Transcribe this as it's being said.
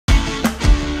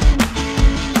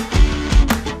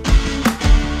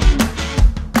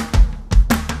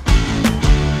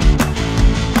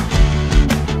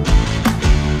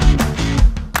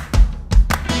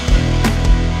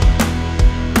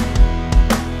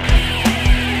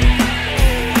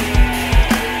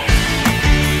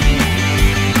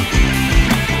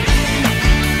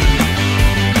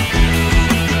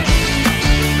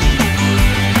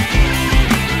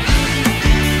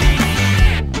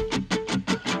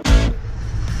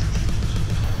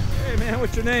man?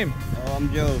 What's your name? Oh,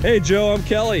 I'm Joe. Hey, Joe. I'm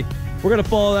Kelly. We're gonna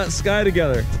follow that sky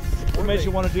together. What made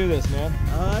you want to do this, man?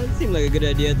 It seemed like a good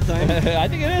idea at the time. I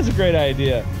think it is a great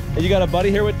idea. And you got a buddy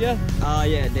here with you?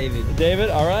 Yeah, David. David,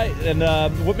 all right. And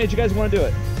what made you guys want to do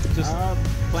it? Just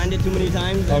planned it too many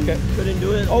times and couldn't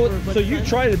do it. Oh, so you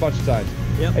tried it a bunch of times?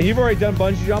 Yep. And you've already done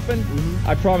bungee jumping?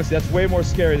 I promise you, that's way more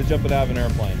scary than jumping out of an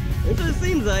airplane. That's what it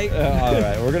seems like. All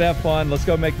right, we're gonna have fun. Let's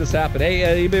go make this happen. Hey,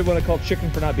 anybody want to call Chicken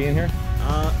for not being here?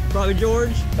 Probably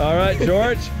George. All right,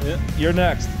 George, Yep. You're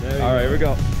next. All right, here we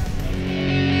go.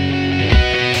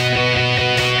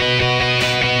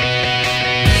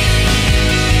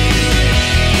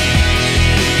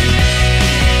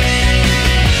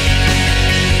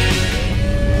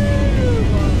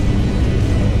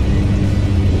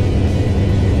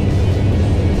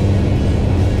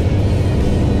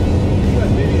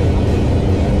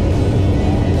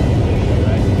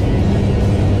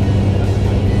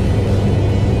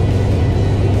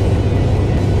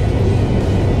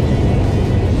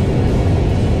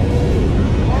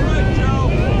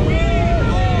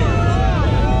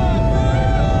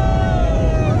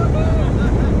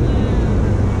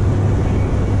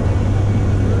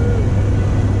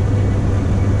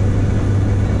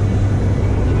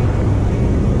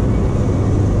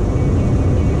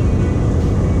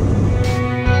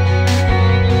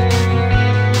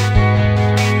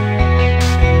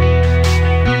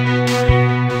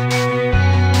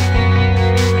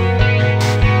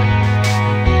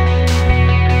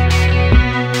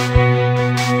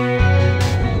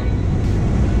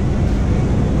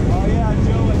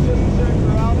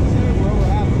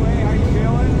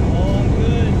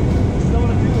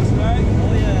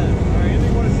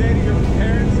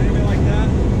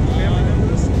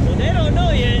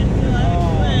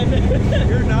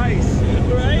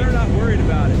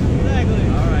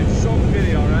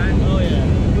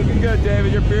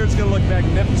 David, your beard's gonna look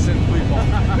magnificent, people.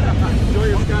 Enjoy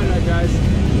your skydive, guys.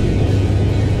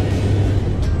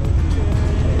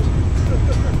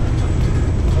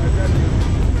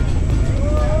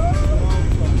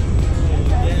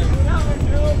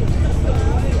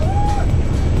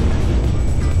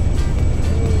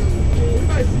 We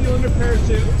might see you in a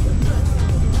parachute.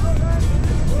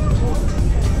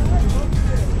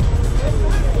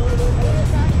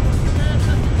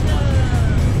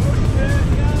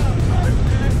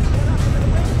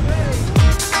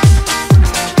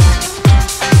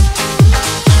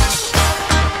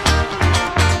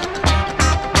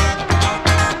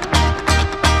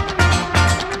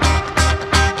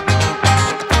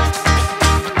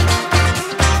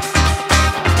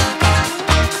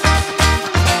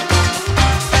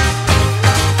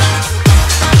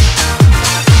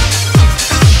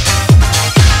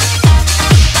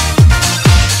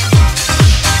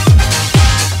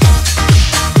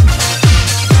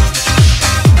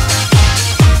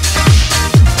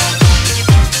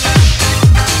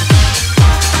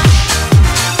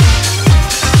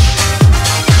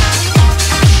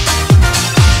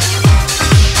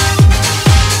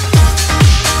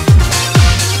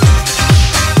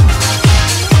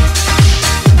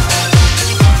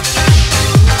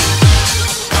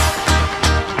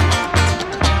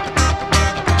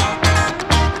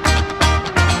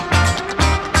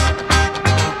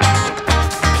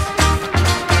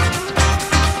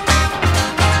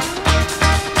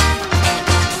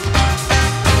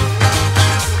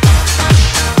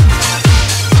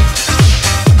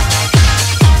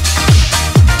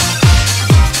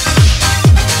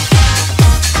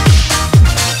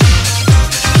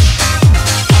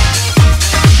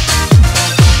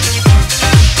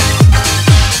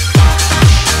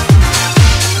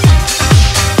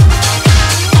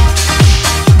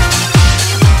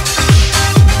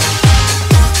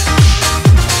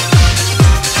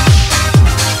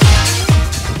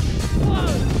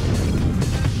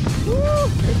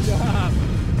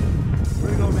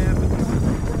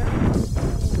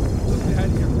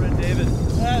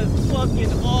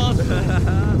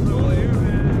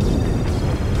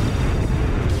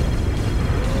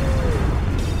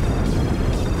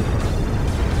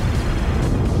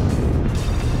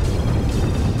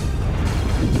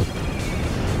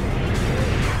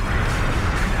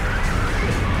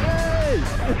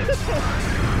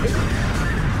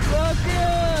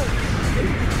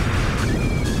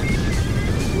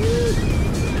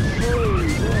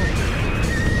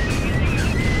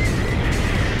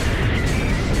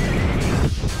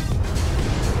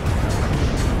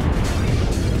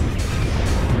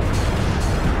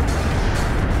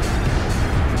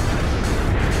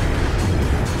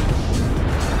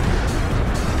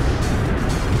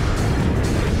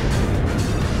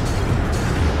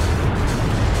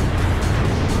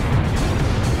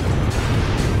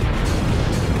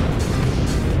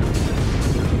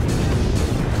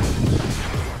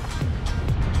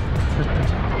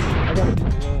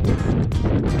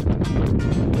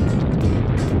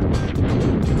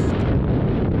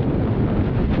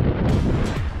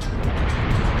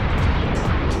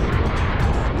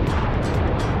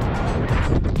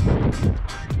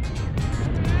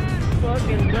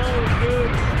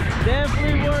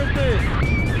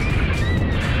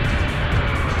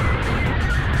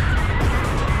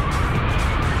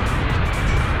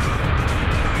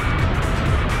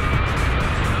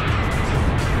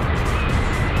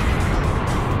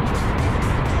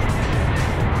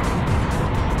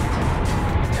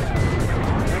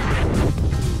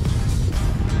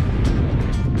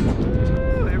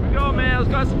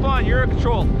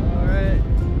 control. All right.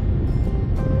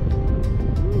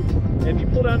 If you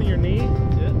pull down to your knee,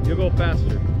 you'll go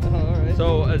faster. All right.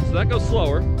 So that goes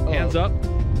slower. Hands up,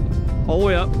 all the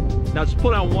way up. Now just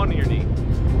pull down one of your knee.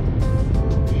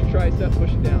 Tricep,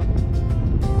 push it down.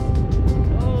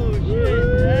 Oh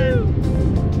shit.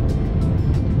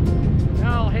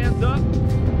 Now hands up.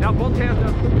 Now both hands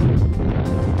up.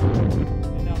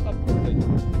 And now up quickly.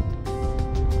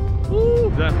 Woo!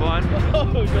 Is that fun? Oh,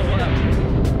 go left.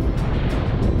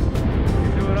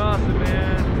 You're doing awesome,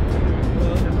 man.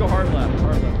 Let's go hard left.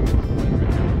 Hard left.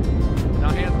 Now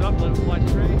hands up. Let it fly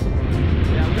straight.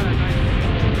 Yeah, we got a nice.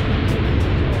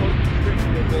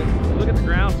 Look at the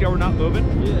ground. See how we're not moving?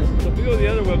 Yeah. So if we go the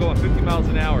other way, we'll go at 50 miles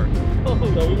an hour. So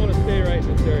we want to stay right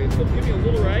in this area. So give me a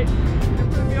little right.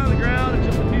 It's going to be on the ground in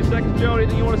just a few seconds. Joe,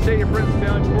 anything you want to say to your friends and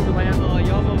family before we land? Oh,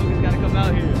 y'all motherfuckers gotta come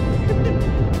out here.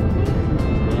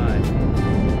 Bye.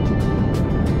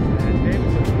 And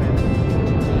David's going to land.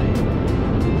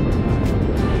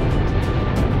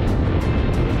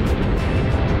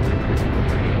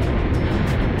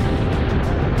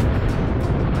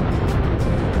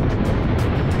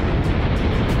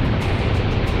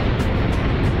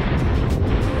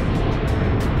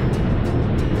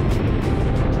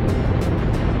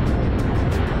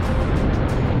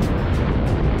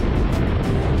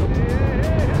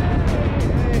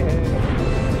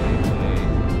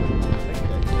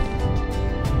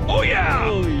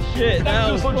 Holy shit,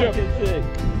 that was fucking sick.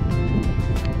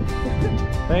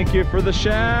 Thank you for the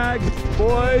shag,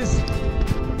 boys.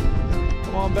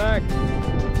 Come on back.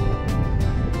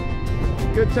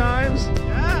 Good times?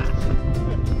 Yeah.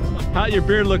 How your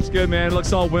beard looks good, man. It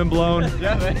looks all windblown.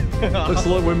 Yeah, man. Looks a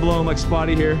little windblown like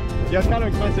Spotty here. Yeah, it's kind of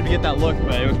expensive to get that look,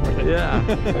 but it was worth it. Yeah,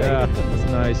 yeah.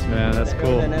 That's nice, man. That's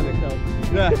cool. Dynamic though.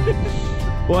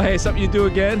 Yeah. Well, hey, something you do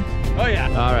again? Oh yeah.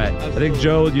 All right. Absolutely. I think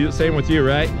Joe, same with you,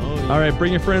 right? Oh, yeah. All right,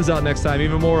 bring your friends out next time,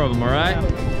 even more of them, all right?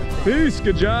 Yeah. Peace.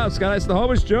 Good job. Skydive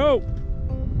Snohomish, Joe.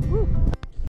 Woo.